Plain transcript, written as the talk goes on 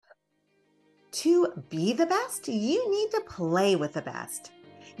To be the best, you need to play with the best.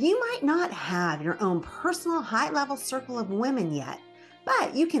 You might not have your own personal high level circle of women yet,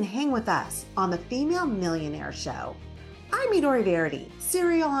 but you can hang with us on the Female Millionaire Show. I'm Midori Verity,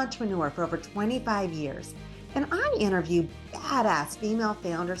 serial entrepreneur for over 25 years, and I interview badass female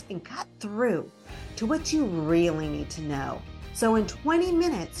founders and cut through to what you really need to know. So in 20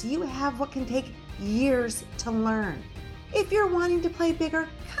 minutes, you have what can take years to learn. If you're wanting to play bigger,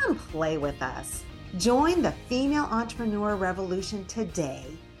 come play with us. Join the female entrepreneur revolution today.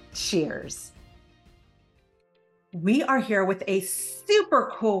 Cheers. We are here with a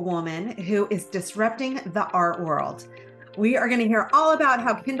super cool woman who is disrupting the art world. We are going to hear all about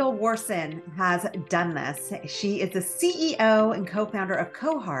how Kendall Warson has done this. She is the CEO and co-founder of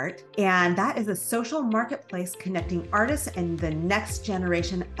Cohort, and that is a social marketplace connecting artists and the next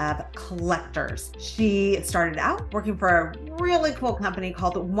generation of collectors. She started out working for a really cool company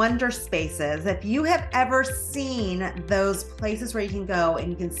called Wonder Spaces. If you have ever seen those places where you can go and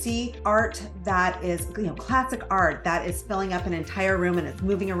you can see art that is, classic art that is filling up an entire room and it's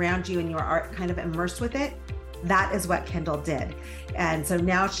moving around you and you are kind of immersed with it, that is what Kendall did. And so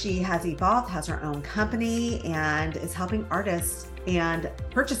now she has evolved, has her own company, and is helping artists and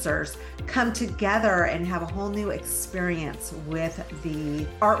purchasers come together and have a whole new experience with the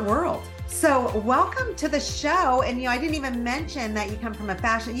art world. So welcome to the show. And I didn't even mention that you come from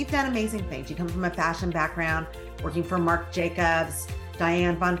you've done amazing things. You come from a fashion background, working for Marc Jacobs,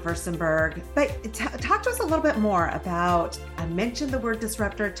 Diane von Furstenberg. But talk to us a little bit more about, I mentioned the word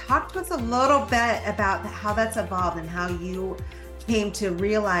disruptor. Talk to us a little bit about how that's evolved and how you came to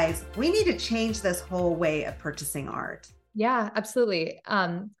realize we need to change this whole way of purchasing art. Yeah, absolutely.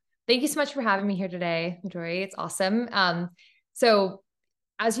 Thank you so much for having me here today, Midori. It's awesome. So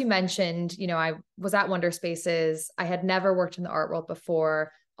as you mentioned, I was at Wonder Spaces. I had never worked in the art world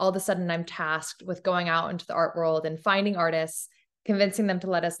before. All of a sudden I'm tasked with going out into the art world and finding artists, convincing them to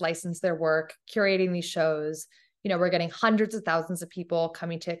let us license their work, curating these shows. We're getting hundreds of thousands of people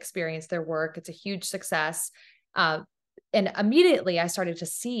coming to experience their work. It's a huge success. And immediately I started to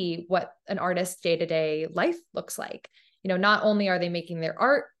see what an artist's day-to-day life looks like. Not only are they making their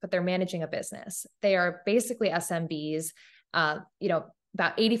art, but they're managing a business. They are basically SMBs. About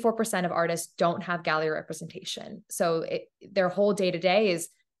 84% of artists don't have gallery representation. So their whole day-to-day is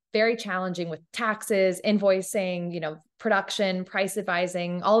very challenging with taxes, invoicing, production, price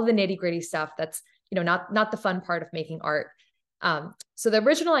advising, all of the nitty-gritty stuff that's, not the fun part of making art. So the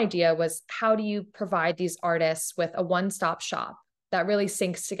original idea was, how do you provide these artists with a one-stop shop that really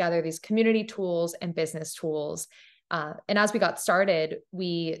syncs together these community tools and business tools? And as we got started,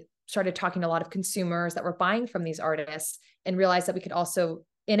 we started talking to a lot of consumers that were buying from these artists and realized that we could also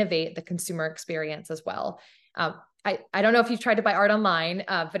innovate the consumer experience as well. I don't know if you've tried to buy art online,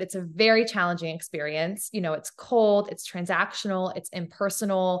 but it's a very challenging experience. It's cold, it's transactional, it's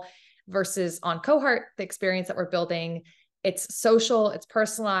impersonal, versus on Cohort, the experience that we're building, it's social, it's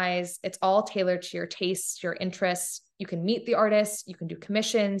personalized, it's all tailored to your tastes, your interests. You can meet the artists, you can do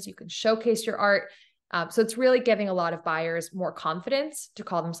commissions, you can showcase your art. So it's really giving a lot of buyers more confidence to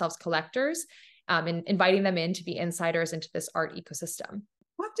call themselves collectors, and inviting them in to be insiders into this art ecosystem.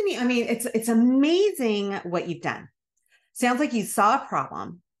 Talk to me. It's amazing what you've done. Sounds like you saw a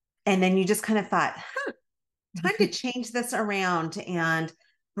problem and then you just kind of thought, time to change this around and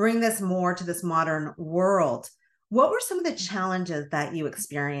bring this more to this modern world. What were some of the challenges that you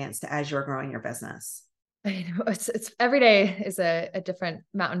experienced as you were growing your business? It's every day is a different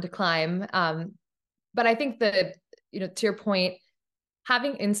mountain to climb. But I think that, to your point,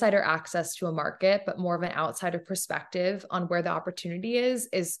 having insider access to a market, but more of an outsider perspective on where the opportunity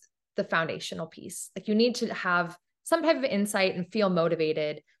is the foundational piece. Like, you need to have some type of insight and feel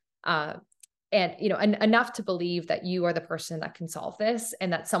motivated, and enough to believe that you are the person that can solve this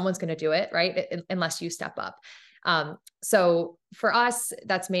and that someone's going to do it, right? Unless you step up. So for us,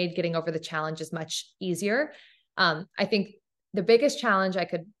 that's made getting over the challenges much easier. I think the biggest challenge I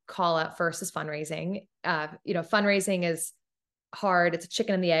could call out first is fundraising. Fundraising is hard. It's a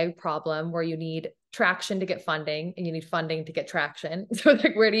chicken and the egg problem where you need traction to get funding and you need funding to get traction. So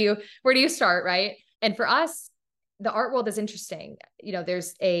like, where do you start, right? And for us, the art world is interesting.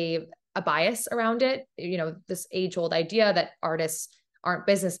 There's a bias around it. This age-old idea that artists aren't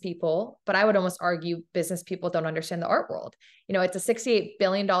business people, but I would almost argue business people don't understand the art world. It's a $68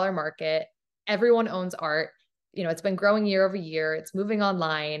 billion market. Everyone owns art. It's been growing year over year. It's moving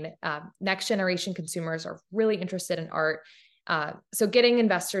online. Next generation consumers are really interested in art. So getting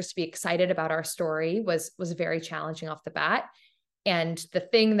investors to be excited about our story was very challenging off the bat. And the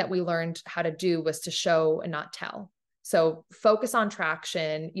thing that we learned how to do was to show and not tell. So focus on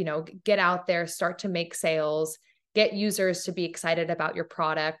traction, get out there, start to make sales, get users to be excited about your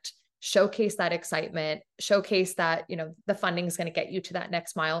product, showcase that excitement, showcase that, the funding is going to get you to that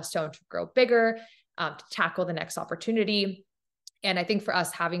next milestone to grow bigger, to tackle the next opportunity. And I think for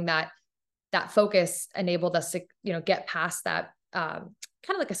us, having that focus enabled us to, get past that, kind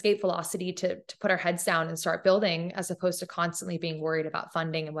of like escape velocity to put our heads down and start building, as opposed to constantly being worried about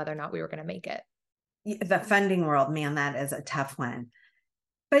funding and whether or not we were going to make it. The funding world, man, that is a tough one.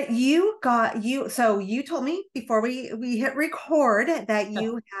 But so you told me before we hit record that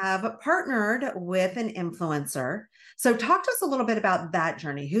you have partnered with an influencer. So talk to us a little bit about that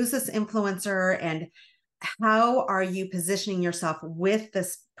journey. Who's this influencer and how are you positioning yourself with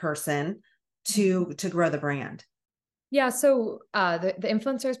this person to grow the brand? Yeah. So the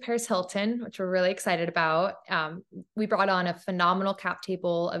influencer is Paris Hilton, which we're really excited about. We brought on a phenomenal cap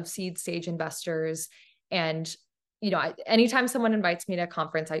table of seed stage investors. And, anytime someone invites me to a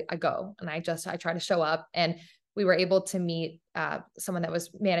conference, I go and I try to show up. And we were able to meet someone that was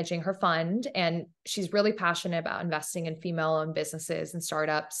managing her fund. And she's really passionate about investing in female-owned businesses and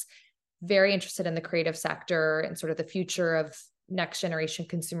startups, very interested in the creative sector and sort of the future of next generation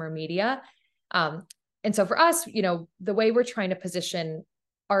consumer media. And so for us, the way we're trying to position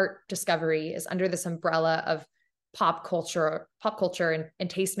art discovery is under this umbrella of pop culture and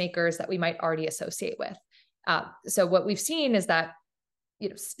tastemakers that we might already associate with. So what we've seen is that,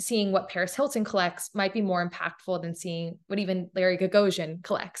 seeing what Paris Hilton collects might be more impactful than seeing what even Larry Gagosian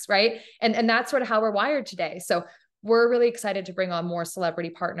collects, right? And that's sort of how we're wired today. So we're really excited to bring on more celebrity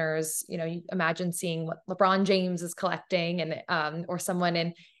partners. You imagine seeing what LeBron James is collecting, and or someone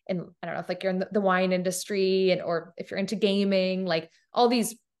in I don't know if like you're in the wine industry, or if you're into gaming, like all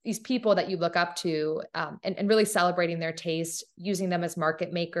these people that you look up to, and really celebrating their taste, using them as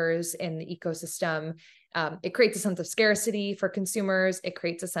market makers in the ecosystem. It creates a sense of scarcity for consumers. It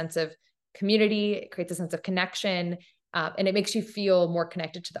creates a sense of community. It creates a sense of connection. And it makes you feel more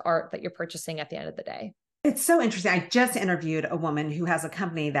connected to the art that you're purchasing at the end of the day. It's so interesting. I just interviewed a woman who has a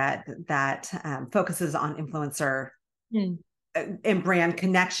company that focuses on influencer and brand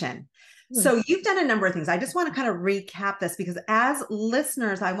connection. So you've done a number of things. I just want to kind of recap this because as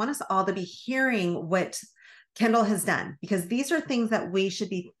listeners, I want us all to be hearing what Kendall has done, because these are things that we should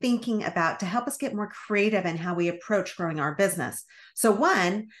be thinking about to help us get more creative in how we approach growing our business. So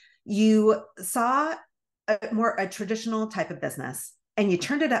one, you saw a traditional type of business and you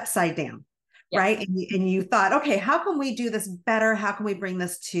turned it upside down. Yeah. Right. And you thought, okay, how can we do this better? How can we bring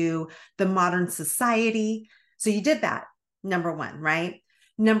this to the modern society? So you did that. Number one, right?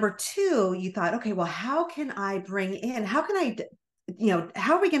 Number two, you thought, okay, well, how can I bring in, how can I,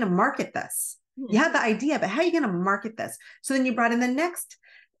 how are we going to market this? You had the idea, but how are you going to market this? So then you brought in the next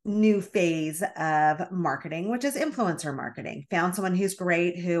new phase of marketing, which is influencer marketing. Found someone who's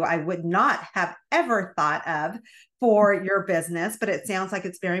great, who I would not have ever thought of for your business, but it sounds like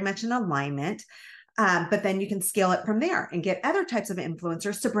it's very much in alignment. But then you can scale it from there and get other types of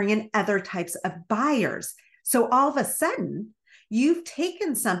influencers to bring in other types of buyers. So all of a sudden, you've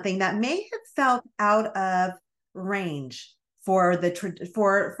taken something that may have felt out of range for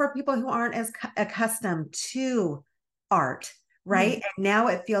people who aren't as accustomed to art, right? And now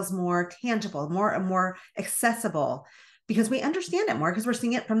it feels more tangible, more accessible, because we understand it more because we're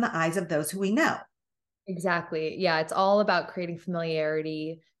seeing it from the eyes of those who we know. Exactly. Yeah, it's all about creating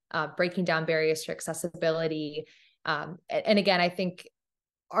familiarity, breaking down barriers to accessibility. And again, I think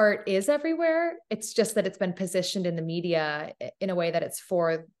art is everywhere. It's just that it's been positioned in the media in a way that it's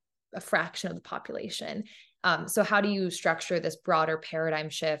for a fraction of the population. So how do you structure this broader paradigm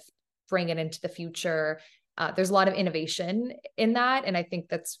shift, bring it into the future? There's a lot of innovation in that. And I think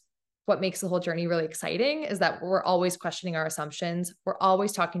that's what makes the whole journey really exciting, is that we're always questioning our assumptions. We're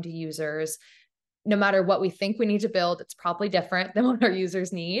always talking to users. No matter what we think we need to build, it's probably different than what our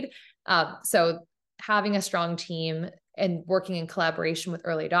users need. So having a strong team and working in collaboration with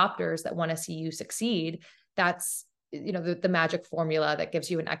early adopters that want to see you succeed, that's the magic formula that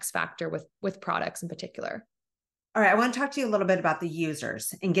gives you an X factor with products in particular. All right, I want to talk to you a little bit about the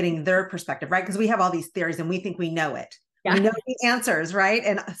users and getting their perspective, right? Because we have all these theories and we think we know it. Yeah. We know the answers, right?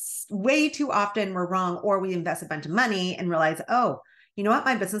 And way too often we're wrong, or we invest a bunch of money and realize, oh, you know what?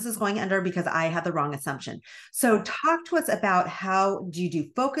 My business is going under because I had the wrong assumption. So talk to us about, how do you do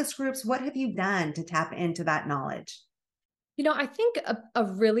focus groups? What have you done to tap into that knowledge? I think a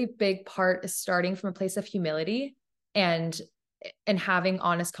really big part is starting from a place of humility and having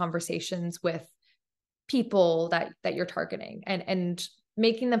honest conversations with people that you're targeting, and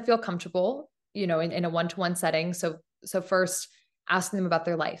making them feel comfortable, in a one-to-one setting. So first, asking them about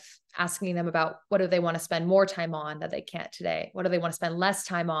their life, asking them about what do they want to spend more time on that they can't today? What do they want to spend less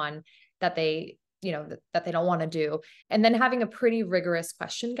time on that they, that they don't want to do? And then having a pretty rigorous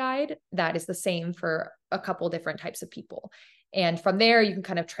question guide that is the same for a couple different types of people. And from there, you can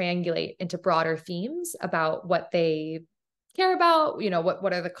kind of triangulate into broader themes about what they care about,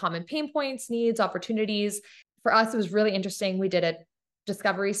 what are the common pain points, needs, opportunities. For us, it was really interesting. We did a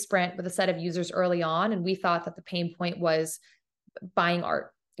discovery sprint with a set of users early on, and we thought that the pain point was buying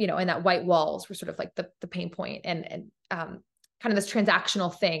art, and that white walls were sort of like the pain point and kind of this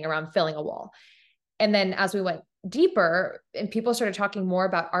transactional thing around filling a wall. And then as we went deeper and people started talking more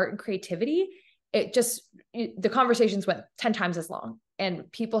about art and creativity, the conversations went 10 times as long. And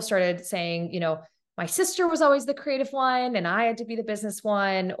people started saying, my sister was always the creative one and I had to be the business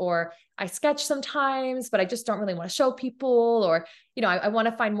one, or I sketch sometimes, but I just don't really want to show people, or, I want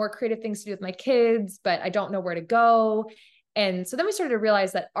to find more creative things to do with my kids, but I don't know where to go. And so then we started to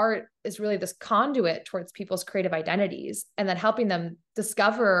realize that art is really this conduit towards people's creative identities, and then helping them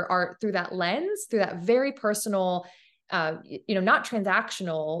discover art through that lens, through that very personal, not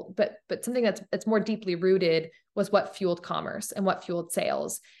transactional, but something that's more deeply rooted, was what fueled commerce and what fueled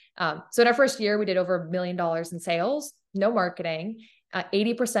sales. So in our first year, we did over $1 million in sales, no marketing.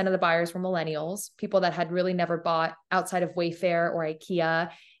 80% of the buyers were millennials, people that had really never bought outside of Wayfair or IKEA,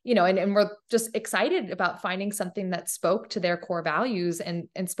 and we're just excited about finding something that spoke to their core values and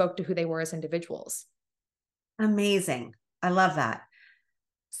spoke to who they were as individuals. Amazing. I love that.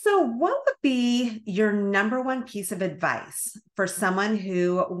 So what would be your number one piece of advice for someone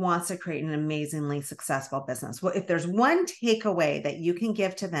who wants to create an amazingly successful business? Well, if there's one takeaway that you can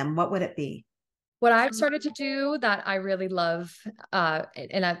give to them, what would it be? What I've started to do that I really love,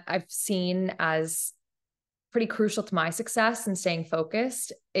 and I've seen as pretty crucial to my success and staying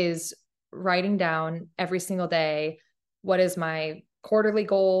focused, is writing down every single day, what is my quarterly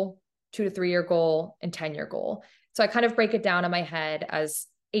goal, 2 to 3 year goal, and 10-year goal. So I kind of break it down in my head as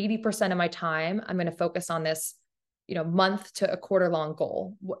 80% of my time, I'm going to focus on this, month to a quarter long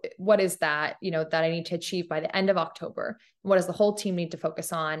goal. What is that, that I need to achieve by the end of October? What does the whole team need to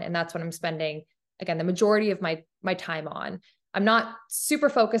focus on? And that's what I'm spending, again, the majority of my time on. I'm not super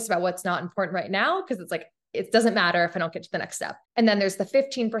focused about what's not important right now, because it's like, it doesn't matter if I don't get to the next step. And then there's the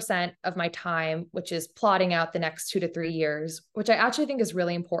 15% of my time, which is plotting out the next 2 to 3 years, which I actually think is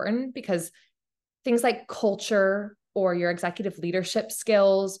really important, because things like culture or your executive leadership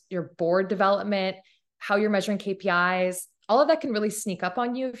skills, your board development, how you're measuring KPIs, all of that can really sneak up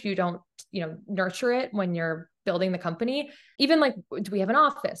on you if you don't, nurture it when you're building the company. Even like, do we have an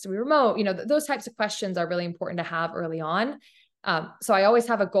office? Are we remote? Those types of questions are really important to have early on. So I always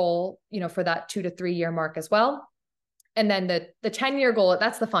have a goal, for that 2 to 3 year mark as well. And then the 10-year goal,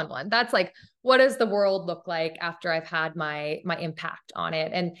 that's the fun one. That's like, what does the world look like after I've had my impact on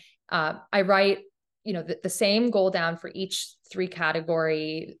it? And I write, the same goal down for each 3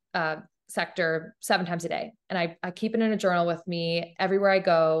 category sector 7 times a day. And I keep it in a journal with me everywhere I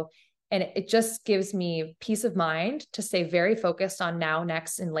go. And it just gives me peace of mind to stay very focused on now,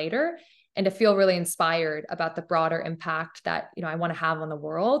 next, and later, and to feel really inspired about the broader impact that, I want to have on the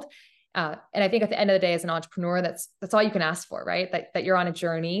world. And I think at the end of the day, as an entrepreneur, that's all you can ask for, right? That you're on a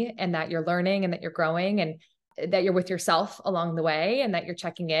journey, and that you're learning, and that you're growing, and that you're with yourself along the way, and that you're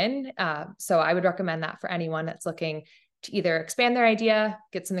checking in. So I would recommend that for anyone that's looking to either expand their idea,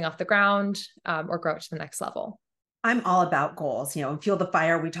 get something off the ground, or grow it to the next level. I'm all about goals, Fuel the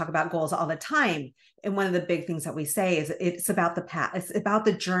Fire. We talk about goals all the time. And one of the big things that we say is it's about the path. It's about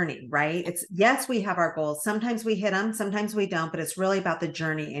the journey, right? Yes, we have our goals. Sometimes we hit them, sometimes we don't, but it's really about the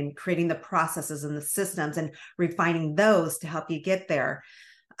journey and creating the processes and the systems and refining those to help you get there.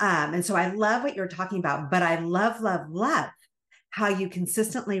 And so I love what you're talking about, but I love how you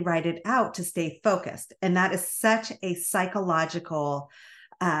consistently write it out to stay focused. And that is such a psychological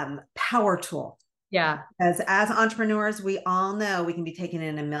power tool. Yeah. As entrepreneurs, we all know we can be taken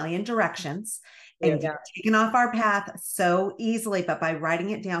in a million directions and get taken off our path so easily, but by writing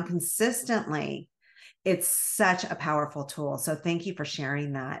it down consistently, it's such a powerful tool. So thank you for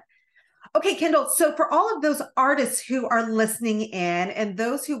sharing that. Okay, Kendall. So for all of those artists who are listening in and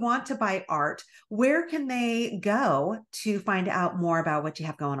those who want to buy art, where can they go to find out more about what you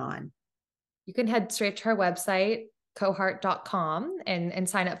have going on? You can head straight to our website, coheart.com, and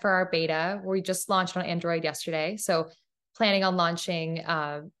sign up for our beta. We just launched on Android yesterday. So planning on launching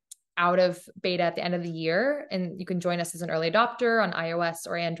out of beta at the end of the year. And you can join us as an early adopter on iOS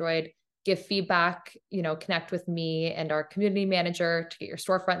or Android, give feedback, connect with me and our community manager to get your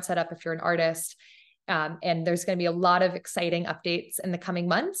storefront set up if you're an artist. And there's going to be a lot of exciting updates in the coming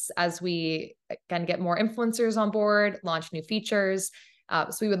months as we again get more influencers on board, launch new features.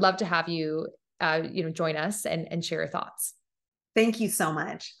 So we would love to have you, join us and share your thoughts. Thank you so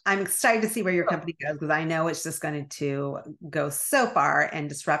much. I'm excited to see where your company goes because I know it's just going to go so far and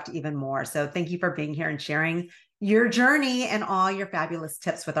disrupt even more. So thank you for being here and sharing your journey and all your fabulous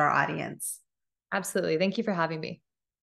tips with our audience. Absolutely. Thank you for having me.